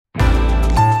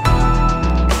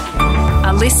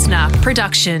listener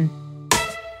production.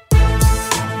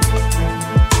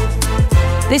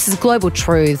 This is Global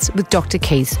Truths with Dr.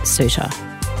 Keith Suter.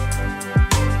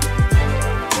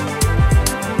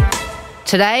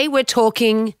 Today we're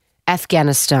talking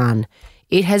Afghanistan.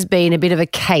 It has been a bit of a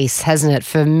case, hasn't it,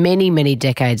 for many, many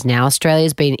decades now.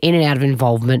 Australia's been in and out of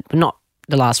involvement, but not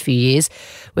the last few years.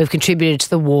 We've contributed to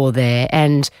the war there,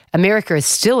 and America is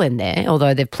still in there,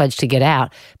 although they've pledged to get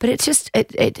out. But it's just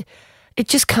it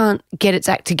just can't get its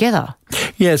act together.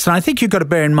 Yes, and I think you've got to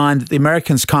bear in mind that the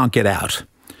Americans can't get out,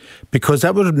 because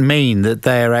that would mean that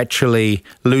they are actually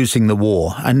losing the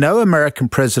war. And no American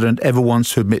president ever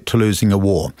wants to admit to losing a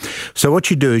war. So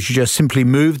what you do is you just simply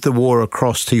move the war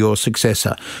across to your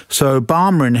successor. So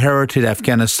Obama inherited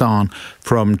Afghanistan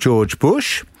from George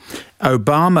Bush.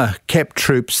 Obama kept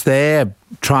troops there,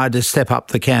 tried to step up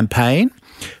the campaign,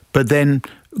 but then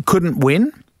couldn't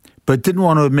win, but didn't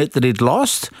want to admit that he'd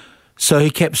lost. So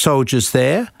he kept soldiers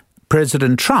there.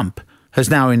 President Trump has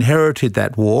now inherited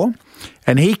that war,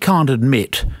 and he can't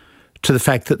admit to the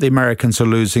fact that the Americans are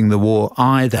losing the war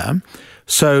either.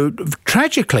 So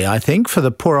tragically, I think, for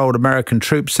the poor old American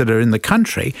troops that are in the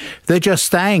country, they're just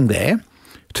staying there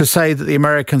to say that the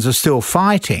Americans are still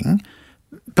fighting.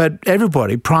 But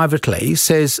everybody privately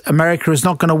says America is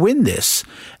not going to win this.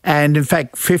 And in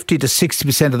fact, 50 to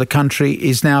 60% of the country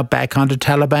is now back under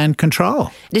Taliban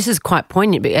control. This is quite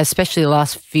poignant, especially the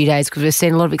last few days, because we've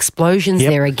seen a lot of explosions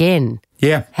there again.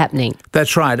 Happening.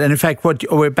 That's right. And in fact,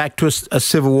 we're back to a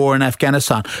civil war in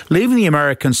Afghanistan, leaving the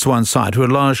Americans to one side, who are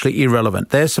largely irrelevant.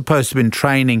 They're supposed to have been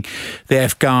training the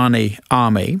Afghani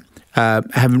army,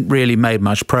 haven't really made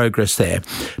much progress there.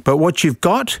 But what you've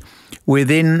got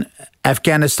within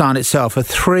Afghanistan itself are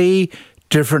three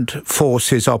different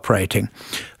forces operating.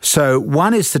 So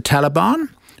one is the Taliban,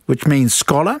 which means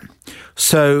scholar.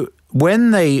 So when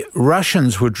the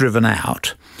Russians were driven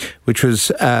out, which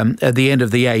was at the end of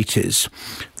the 80s,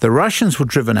 the Russians were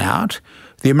driven out.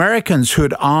 The Americans, who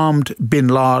had armed bin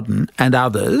Laden and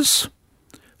others,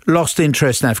 lost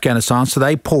interest in Afghanistan, so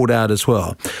they pulled out as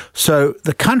well. So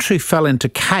the country fell into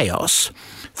chaos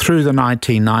through the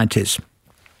 1990s.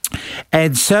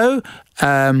 And so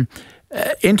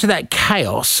into that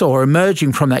chaos, or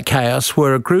emerging from that chaos,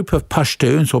 were a group of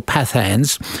Pashtuns or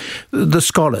Pathans, the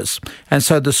scholars. And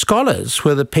so the scholars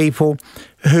were the people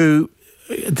who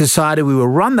decided we will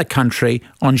run the country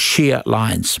on Shia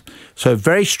lines. So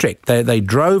very strict. They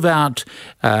drove out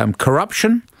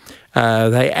corruption.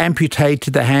 They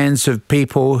amputated the hands of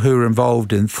people who were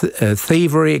involved in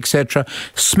thievery, etc.,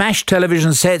 smashed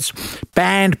television sets,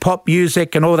 banned pop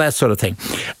music and all that sort of thing.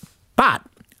 But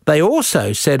they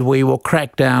also said we will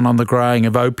crack down on the growing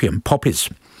of opium, poppies.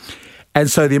 And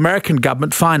so the American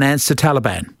government financed the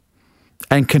Taliban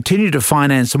and continued to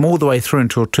finance them all the way through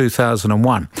until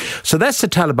 2001. So that's the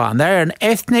Taliban. They're an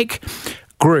ethnic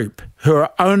group who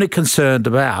are only concerned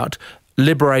about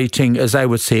liberating, as they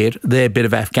would see it, their bit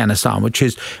of Afghanistan,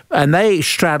 and they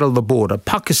straddle the border,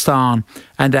 Pakistan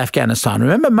and Afghanistan.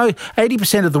 Remember,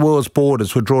 80% of the world's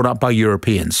borders were drawn up by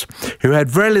Europeans who had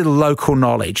very little local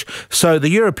knowledge. So the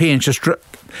Europeans just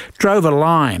drove a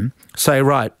line, say,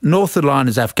 right, north of the line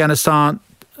is Afghanistan,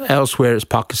 elsewhere is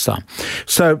Pakistan.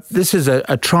 So this is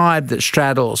a tribe that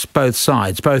straddles both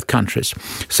sides, both countries.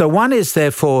 So one is,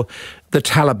 therefore, the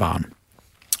Taliban.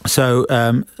 So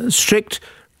strict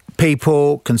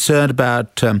people concerned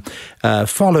about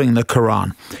following the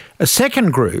Quran. A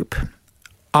second group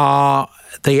are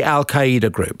the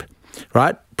Al-Qaeda group,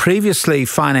 right? Previously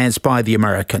financed by the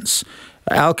Americans.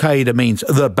 Al-Qaeda means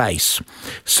the base.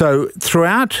 So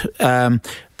throughout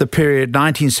the period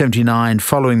 1979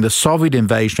 following the Soviet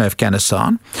invasion of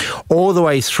Afghanistan, all the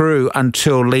way through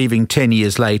until leaving 10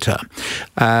 years later,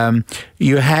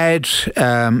 you had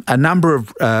a number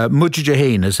of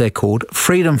mujahideen, as they're called,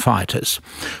 freedom fighters,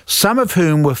 some of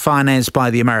whom were financed by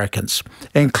the Americans,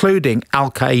 including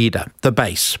Al-Qaeda, the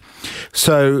base.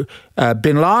 So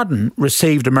bin Laden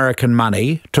received American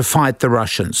money to fight the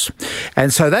Russians.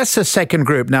 And so that's the second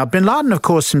group. Now, bin Laden, of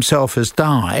course, himself has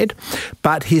died,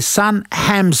 but his son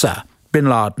Hamza bin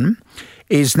Laden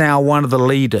is now one of the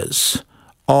leaders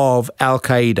of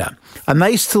Al-Qaeda. And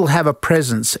they still have a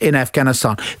presence in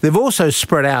Afghanistan. They've also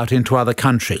spread out into other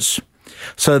countries.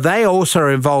 So they also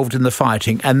are involved in the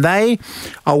fighting, and they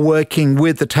are working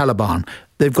with the Taliban.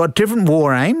 They've got different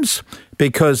war aims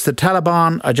because the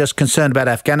Taliban are just concerned about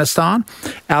Afghanistan.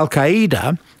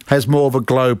 Al-Qaeda has more of a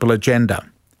global agenda.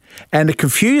 And to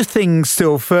confuse things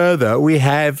still further, we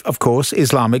have, of course,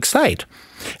 Islamic State.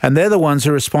 And they're the ones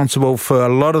who are responsible for a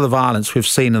lot of the violence we've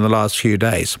seen in the last few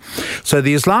days. So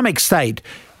the Islamic State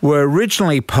were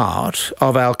originally part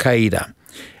of Al-Qaeda.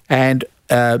 And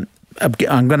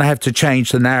I'm going to have to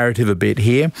change the narrative a bit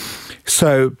here.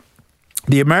 So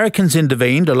the Americans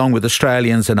intervened, along with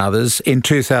Australians and others, in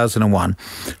 2001,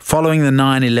 following the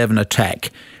 9/11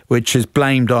 attack, which is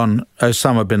blamed on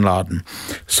Osama bin Laden.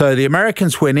 So the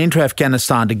Americans went into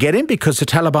Afghanistan to get him because the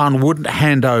Taliban wouldn't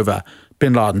hand over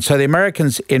bin Laden. So the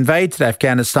Americans invaded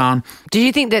Afghanistan. Do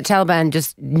you think that Taliban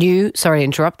just knew, sorry to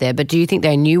interrupt there, but do you think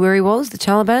they knew where he was, the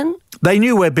Taliban? They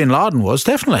knew where bin Laden was,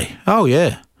 definitely. Oh,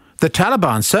 yeah. The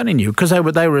Taliban certainly knew because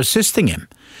they were assisting him.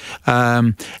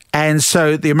 And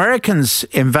so the Americans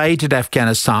invaded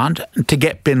Afghanistan to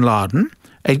get bin Laden,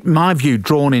 in my view,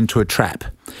 drawn into a trap.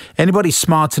 Anybody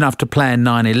smart enough to plan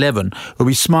 9/11 would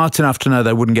be smart enough to know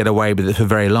they wouldn't get away with it for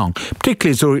very long,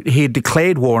 particularly as he had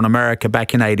declared war on America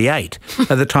back in 88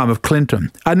 at the time of Clinton,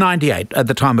 98 at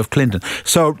the time of Clinton.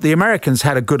 So the Americans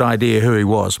had a good idea who he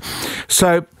was.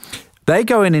 So they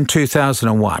go in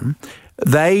 2001.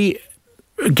 They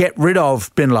get rid of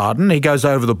bin Laden. He goes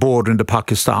over the border into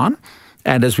Pakistan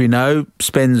and, as we know,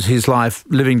 spends his life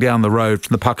living down the road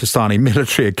from the Pakistani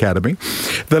military academy.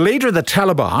 The leader of the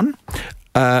Taliban,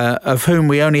 of whom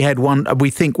we only had one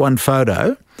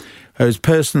photo, was a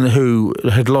person who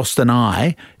had lost an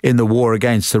eye in the war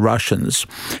against the Russians.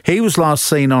 He was last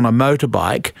seen on a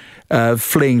motorbike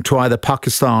fleeing to either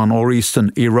Pakistan or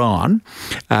eastern Iran.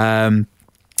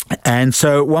 And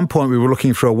so at one point we were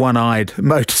looking for a one-eyed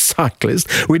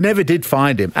motorcyclist. We never did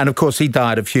find him. And, of course, he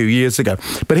died a few years ago.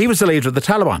 But he was the leader of the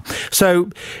Taliban. So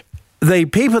the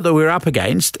people that we were up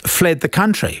against fled the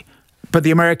country, but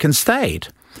the Americans stayed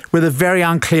with a very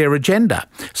unclear agenda.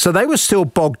 So they were still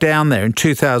bogged down there in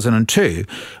 2002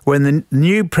 when the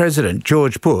new president,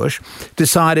 George Bush,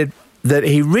 decided that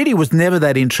he really was never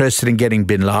that interested in getting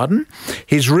bin Laden.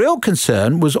 His real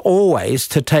concern was always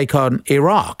to take on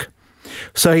Iraq.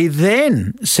 So he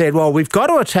then said, well, we've got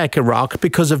to attack Iraq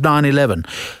because of 9/11.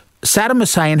 Saddam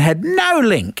Hussein had no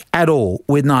link at all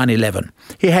with 9/11.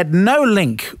 He had no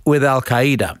link with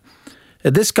Al-Qaeda.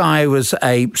 This guy was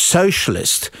a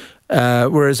socialist,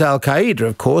 whereas Al-Qaeda,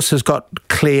 of course, has got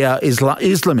clear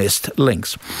Islamist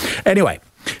links. Anyway,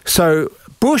 so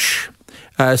Bush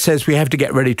says we have to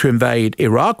get ready to invade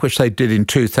Iraq, which they did in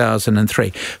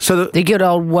 2003. So the good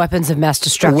old weapons of mass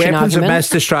destruction weapons argument. of mass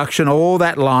destruction, all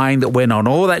that lying that went on,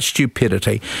 all that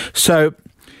stupidity. So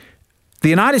the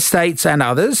United States and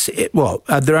others,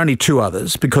 there are only two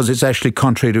others because it's actually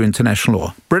contrary to international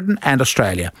law. Britain and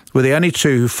Australia were the only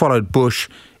two who followed Bush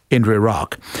into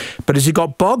Iraq. But as he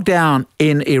got bogged down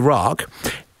in Iraq,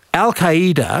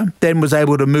 Al-Qaeda then was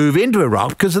able to move into Iraq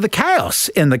because of the chaos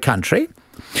in the country.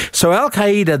 So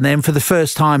Al-Qaeda then, for the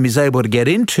first time, is able to get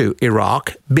into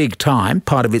Iraq, big time,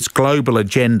 part of its global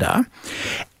agenda.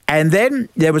 And then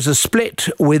there was a split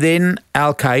within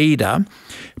Al-Qaeda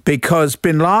because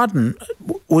bin Laden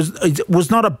was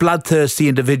not a bloodthirsty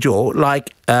individual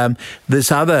like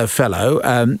this other fellow,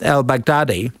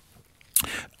 al-Baghdadi,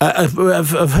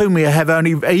 of whom we have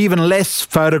only even less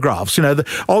photographs. You know,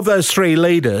 of those three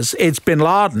leaders, it's bin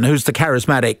Laden who's the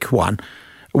charismatic one.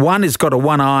 One has got a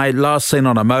one eye, last seen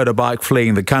on a motorbike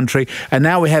fleeing the country, and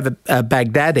now we have a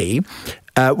Baghdadi.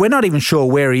 We're not even sure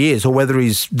where he is or whether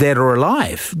he's dead or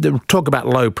alive. Talk about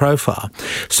low profile.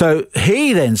 So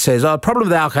he then says, the problem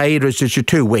with Al-Qaeda is that you're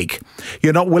too weak.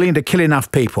 You're not willing to kill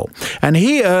enough people. And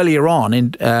he earlier on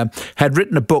had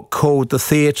written a book called The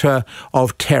Theatre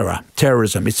of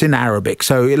Terrorism. It's in Arabic,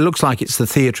 so it looks like it's The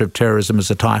Theatre of Terrorism as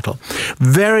a title.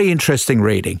 Very interesting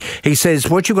reading. He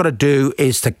says what you've got to do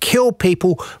is to kill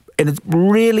people in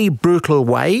really brutal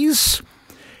ways,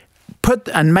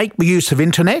 and make use of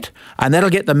internet, and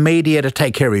that'll get the media to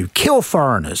take care of you. Kill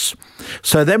foreigners.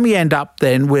 So then we end up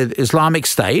then with Islamic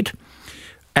State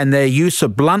and their use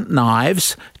of blunt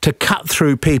knives to cut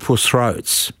through people's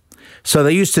throats. So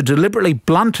they used to deliberately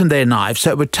blunten their knives so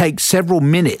it would take several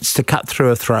minutes to cut through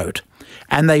a throat.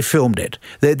 And they filmed it.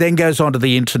 It then goes onto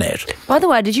the internet. By the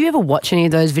way, did you ever watch any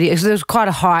of those videos? There was quite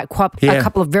a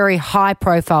couple of very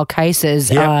high-profile cases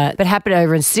that happened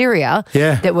over in Syria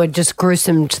that were just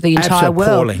gruesome to the entire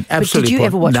world. Absolutely. But did you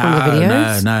ever watch one of the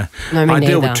videos? No, me I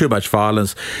deal neither. with too much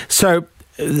violence. So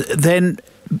then,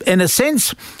 in a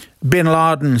sense, bin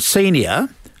Laden Sr.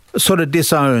 sort of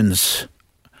disowns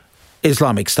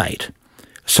Islamic State.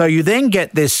 So you then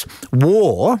get this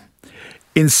war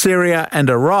in Syria and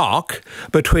Iraq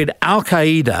between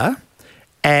Al-Qaeda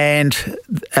and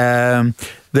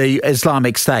the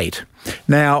Islamic State.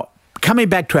 Now, coming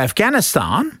back to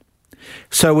Afghanistan,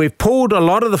 so we've pulled a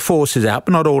lot of the forces out,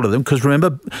 but not all of them, because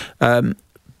remember,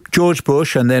 George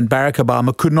Bush and then Barack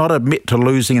Obama could not admit to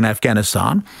losing in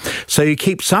Afghanistan. So you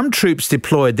keep some troops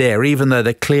deployed there, even though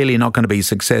they're clearly not going to be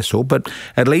successful, but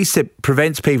at least it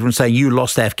prevents people from saying you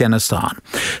lost Afghanistan.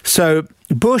 So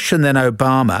Bush and then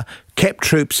Obama kept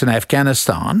troops in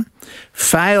Afghanistan,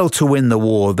 failed to win the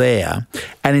war there,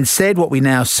 and instead what we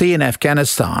now see in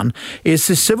Afghanistan is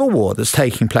the civil war that's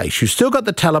taking place. You've still got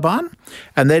the Taliban,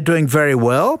 and they're doing very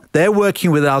well. They're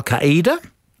working with Al-Qaeda.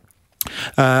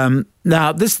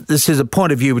 Now, this is a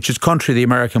point of view which is contrary to the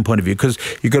American point of view, because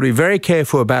you've got to be very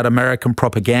careful about American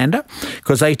propaganda,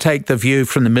 because they take the view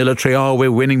from the military, oh,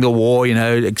 we're winning the war,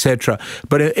 etc.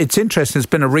 But it's interesting, there's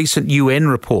been a recent UN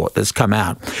report that's come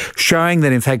out showing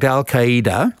that, in fact,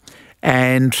 Al-Qaeda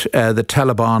and the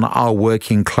Taliban are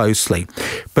working closely.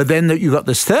 But then you've got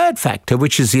this third factor,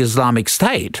 which is the Islamic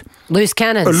State. Loose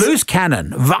cannons. Loose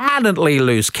cannon, violently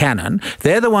loose cannon.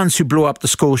 They're the ones who blew up the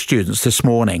school students this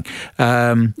morning,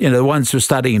 the ones who are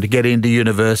studying to get into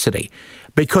university,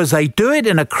 because they do it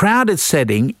in a crowded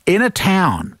setting in a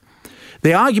town.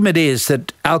 The argument is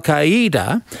that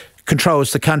Al-Qaeda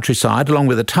controls the countryside along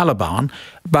with the Taliban,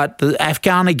 but the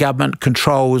Afghani government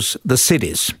controls the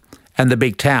cities and the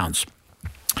big towns.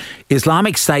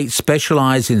 Islamic State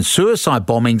specialise in suicide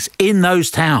bombings in those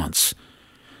towns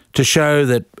to show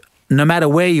that no matter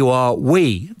where you are,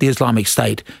 we, the Islamic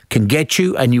State, can get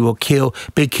you and you will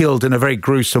be killed in a very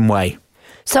gruesome way.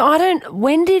 So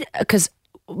because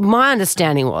my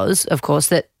understanding was, of course,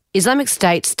 that Islamic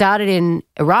State started in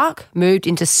Iraq, moved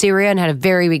into Syria and had a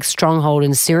very big stronghold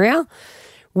in Syria.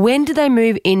 When did they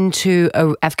move into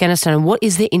Afghanistan, and what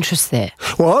is their interest there?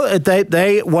 Well,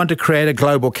 they want to create a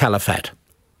global caliphate.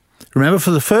 Remember,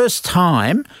 for the first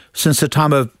time since the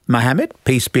time of Muhammad,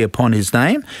 peace be upon his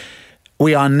name,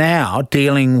 we are now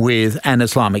dealing with an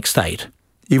Islamic State.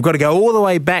 You've got to go all the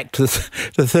way back to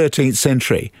the 13th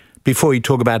century before you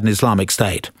talk about an Islamic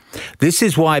State. This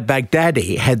is why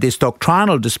Baghdadi had this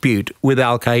doctrinal dispute with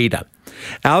Al-Qaeda.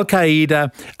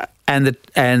 Al-Qaeda and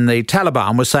the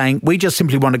Taliban were saying, we just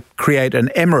simply want to create an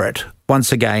emirate,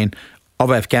 once again,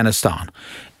 of Afghanistan.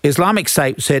 Islamic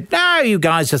State said, no, you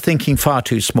guys are thinking far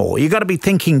too small. You've got to be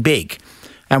thinking big.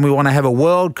 And we want to have a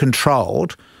world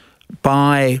controlled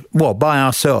by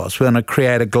ourselves. We want to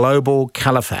create a global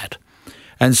caliphate.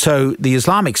 And so the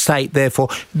Islamic State, therefore,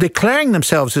 declaring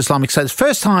themselves Islamic State, it's the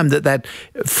first time that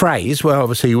phrase, well,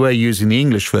 obviously we're using the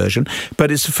English version,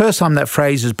 but it's the first time that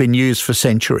phrase has been used for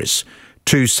centuries,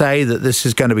 to say that this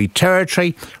is going to be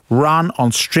territory run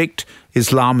on strict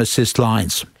Islamicist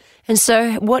lines. And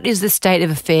so what is the state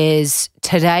of affairs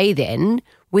today then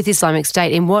with Islamic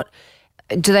State? In what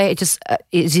do they just,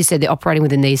 as you said, they're operating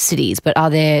within these cities, but are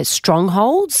there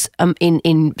strongholds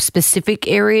in specific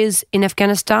areas in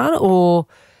Afghanistan, or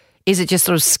is it just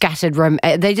sort of scattered?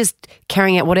 Are they just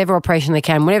carrying out whatever operation they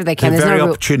can, whenever they can? They're very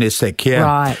opportunistic, yeah.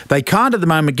 Right. They can't at the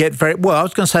moment get I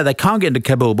was going to say they can't get into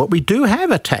Kabul, but we do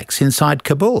have attacks inside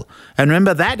Kabul. And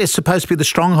remember, that is supposed to be the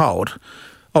stronghold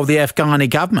of the Afghani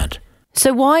government.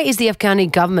 So why is the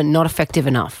Afghani government not effective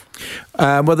enough?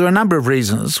 Well, there are a number of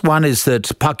reasons. One is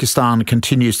that Pakistan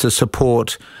continues to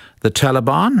support the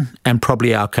Taliban and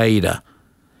probably Al-Qaeda.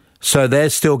 So they're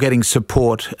still getting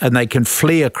support and they can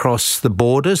flee across the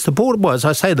borders. The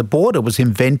border was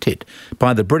invented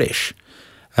by the British.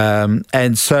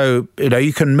 And so,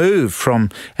 you can move from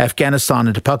Afghanistan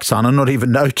into Pakistan and not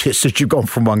even notice that you've gone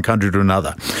from one country to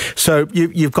another. So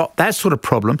you've got that sort of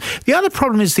problem. The other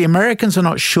problem is the Americans are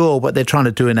not sure what they're trying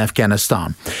to do in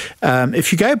Afghanistan.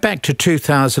 If you go back to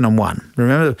 2001,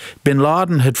 remember, bin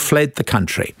Laden had fled the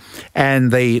country,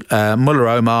 and the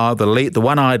Mullah Omar, the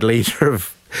one-eyed leader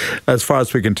of, as far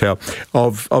as we can tell,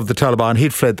 of the Taliban,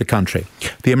 he'd fled the country.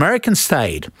 The Americans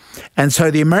stayed. And so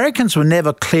the Americans were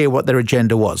never clear what their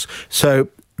agenda was. So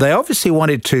they obviously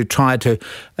wanted to try to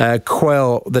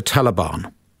quell the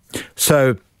Taliban.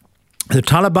 So the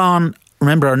Taliban,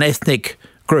 remember, are an ethnic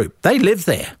group. They live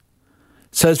there.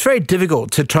 So it's very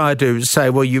difficult to try to say,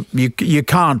 well, you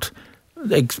can't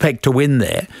expect to win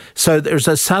there. So there's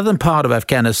a southern part of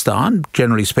Afghanistan,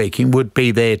 generally speaking, would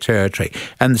be their territory.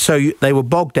 And so they were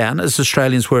bogged down, as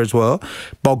Australians were as well,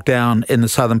 bogged down in the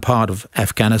southern part of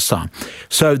Afghanistan.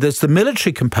 So there's the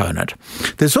military component.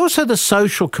 There's also the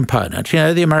social component.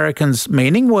 The Americans,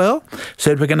 meaning well,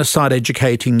 said we're going to start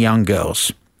educating young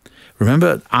girls.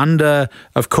 Remember, under,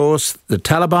 of course, the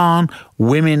Taliban,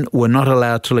 women were not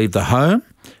allowed to leave the home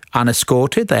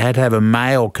unescorted. They had to have a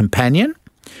male companion.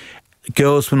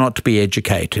 Girls were not to be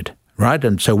educated, right?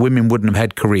 And so women wouldn't have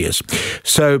had careers.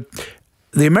 So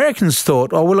the Americans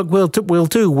thought, oh, well, look, we'll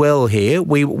do well here.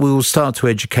 We will start to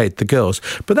educate the girls.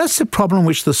 But that's the problem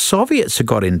which the Soviets had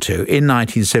got into in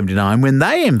 1979 when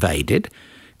they invaded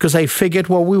because they figured,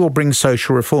 well, we will bring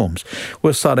social reforms.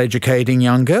 We'll start educating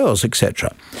young girls,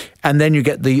 etc. And then you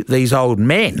get these old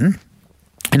men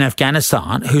in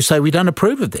Afghanistan who say, we don't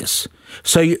approve of this.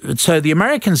 So the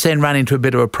Americans then ran into a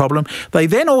bit of a problem. They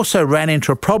then also ran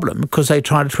into a problem because they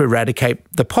tried to eradicate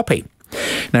the poppy.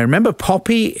 Now, remember,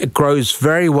 poppy grows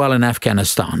very well in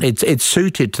Afghanistan. It's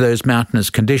suited to those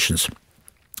mountainous conditions.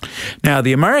 Now,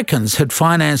 the Americans had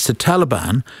financed the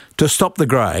Taliban to stop the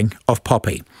growing of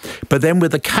poppy. But then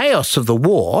with the chaos of the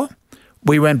war,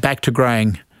 we went back to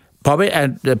growing poppy,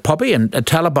 and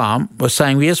Taliban was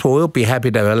saying, yes, well, we'll be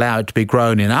happy to allow it to be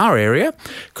grown in our area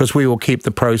because we will keep the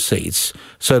proceeds.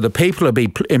 So the people will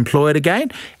be employed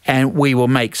again and we will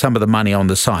make some of the money on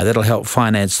the side. That'll help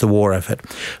finance the war effort.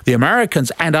 The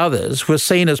Americans and others were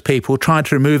seen as people trying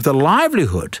to remove the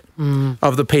livelihood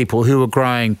of the people who were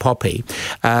growing poppy.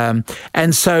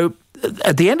 And so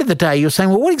at the end of the day, you're saying,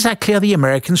 well, what exactly are the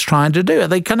Americans trying to do? Are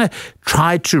they going to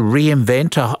try to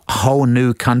reinvent a whole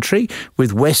new country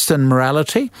with Western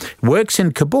morality? Works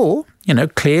in Kabul.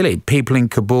 Clearly people in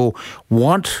Kabul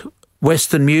want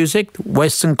Western music,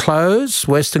 Western clothes,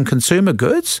 Western consumer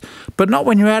goods, but not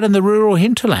when you're out in the rural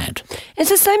hinterland. It's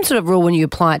the same sort of rule when you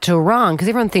apply it to Iran, because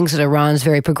everyone thinks that Iran is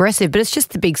very progressive, but it's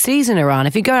just the big C's in Iran.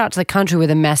 If you go out to the country where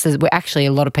the masses, where actually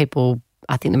a lot of people,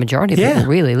 I think the majority of people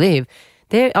really live,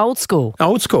 they're old school.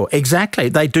 Old school, exactly.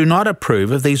 They do not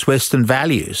approve of these Western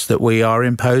values that we are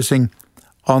imposing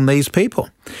on these people.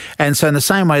 And so in the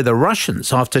same way the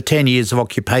Russians, after 10 years of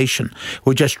occupation,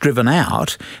 were just driven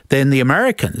out, then the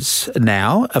Americans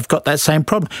now have got that same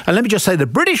problem. And let me just say the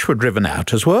British were driven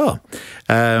out as well.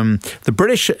 The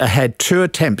British had 2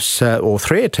 attempts or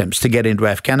 3 attempts to get into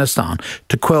Afghanistan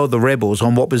to quell the rebels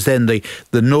on what was then the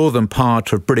northern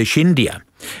part of British India.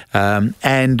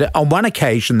 And on one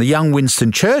occasion, the young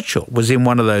Winston Churchill was in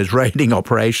one of those raiding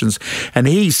operations, and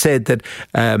he said that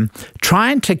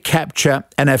trying to capture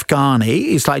an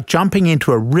Afghani is like jumping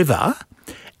into a river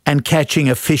and catching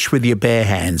a fish with your bare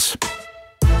hands.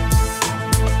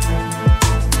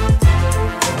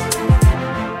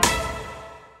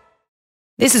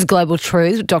 This is Global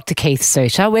Truth with Dr. Keith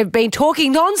Suter. We've been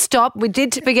talking non-stop. We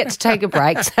did forget to take a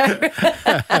break, so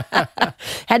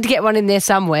had to get one in there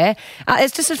somewhere.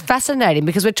 It's just fascinating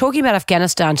because we're talking about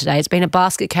Afghanistan today. It's been a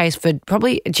basket case for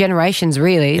probably generations,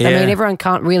 really. Yeah. I mean, everyone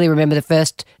can't really remember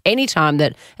any time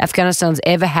that Afghanistan's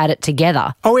ever had it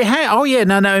together. Oh, we have. Oh, yeah.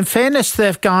 No. In fairness to the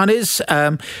Afghanis,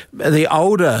 the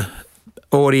older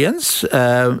audience,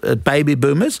 baby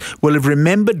boomers, will have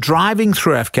remembered driving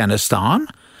through Afghanistan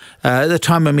at the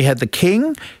time when we had the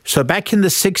king. So back in the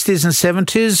 60s and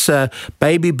 70s,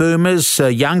 baby boomers,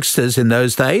 youngsters in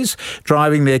those days,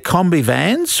 driving their combi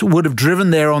vans, would have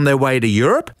driven there on their way to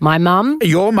Europe. My mum.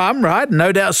 Your mum, right?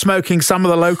 No doubt smoking some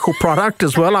of the local product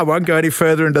as well. I won't go any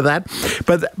further into that.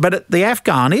 But the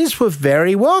Afghanis were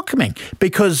very welcoming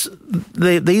because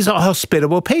these are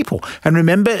hospitable people. And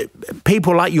remember,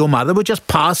 people like your mother were just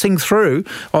passing through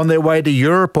on their way to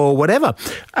Europe or whatever.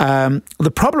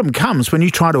 The problem comes when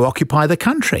you try to occupy the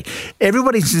country.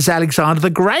 Everybody since Alexander the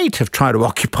Great have tried to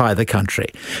occupy the country.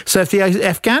 So if the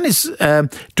Afghanis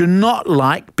do not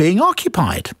like being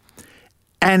occupied.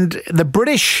 And the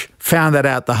British found that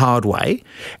out the hard way.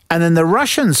 And then the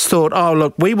Russians thought, oh,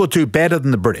 look, we will do better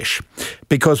than the British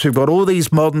because we've got all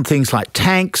these modern things like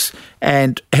tanks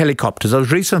and helicopters. I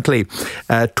was recently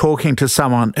talking to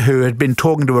someone who had been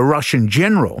talking to a Russian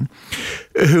general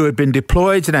who had been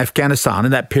deployed in Afghanistan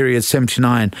in that period,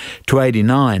 79 to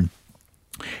 89.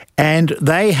 And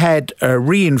they had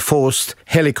reinforced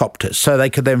helicopters so they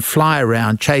could then fly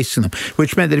around chasing them,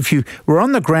 which meant that if you were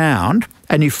on the ground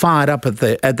and you fired up at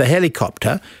the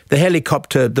helicopter,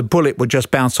 the bullet would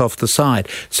just bounce off the side.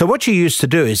 So what you used to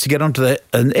do is to get into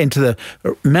the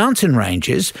mountain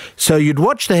ranges, so you'd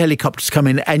watch the helicopters come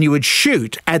in and you would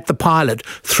shoot at the pilot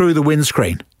through the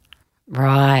windscreen.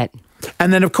 Right.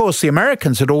 And then, of course, the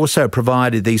Americans had also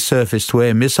provided these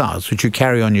surface-to-air missiles, which you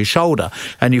carry on your shoulder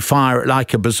and you fire it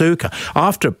like a bazooka.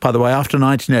 After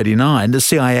 1989, the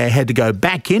CIA had to go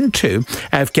back into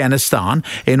Afghanistan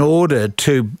in order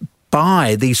to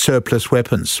buy these surplus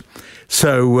weapons.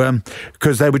 So,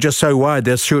 because they were just so worried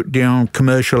they'll shoot down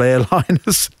commercial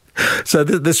airliners. So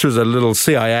this was a little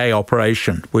CIA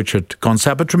operation which had gone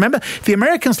south. But remember, the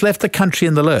Americans left the country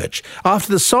in the lurch. After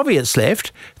the Soviets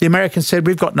left, the Americans said,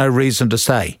 we've got no reason to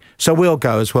stay, so we'll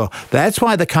go as well. That's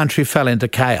why the country fell into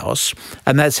chaos,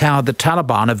 and that's how the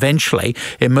Taliban eventually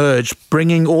emerged,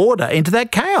 bringing order into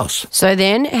that chaos. So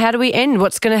then, how do we end?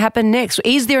 What's going to happen next?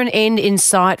 Is there an end in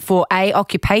sight for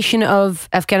occupation of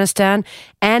Afghanistan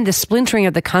and the splintering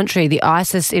of the country, the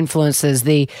ISIS influences,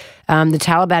 the the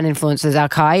Taliban influences Al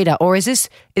Qaeda, or is this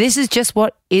is just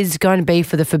what is going to be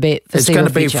for the foreseeable future? It's going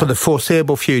to be for the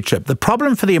foreseeable future. The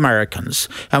problem for the Americans,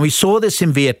 and we saw this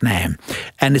in Vietnam,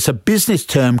 and it's a business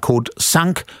term called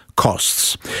sunk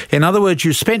costs. In other words,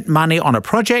 you spent money on a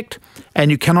project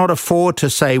and you cannot afford to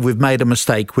say we've made a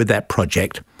mistake with that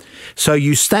project. So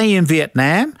you stay in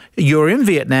Vietnam. You're in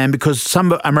Vietnam because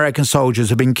some American soldiers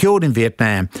have been killed in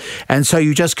Vietnam. And so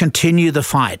you just continue the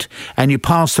fight and you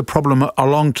pass the problem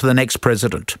along to the next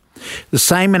president. The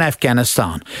same in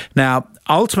Afghanistan. Now,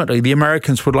 ultimately, the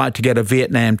Americans would like to get a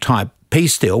Vietnam-type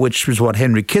peace deal, which was what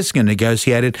Henry Kissinger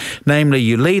negotiated. Namely,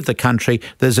 you leave the country,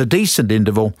 there's a decent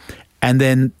interval, and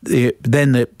then let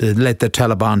the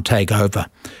Taliban take over.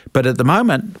 But at the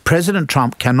moment, President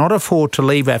Trump cannot afford to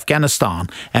leave Afghanistan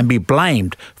and be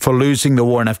blamed for losing the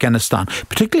war in Afghanistan,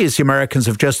 particularly as the Americans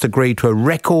have just agreed to a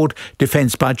record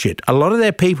defence budget. A lot of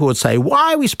their people would say,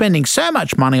 why are we spending so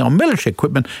much money on military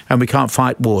equipment and we can't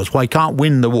fight wars? Why can't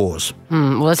win the wars?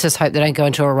 Well, let's just hope they don't go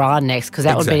into Iran next, because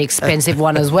that would be an expensive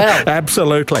one as well.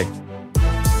 Absolutely.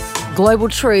 Global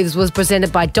Truths was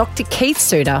presented by Dr. Keith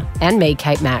Suter and me,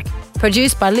 Kate Mack.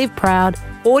 Produced by Liv Proud.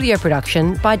 Audio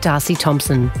production by Darcy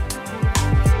Thompson.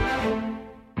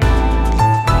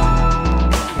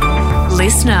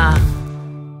 Listener.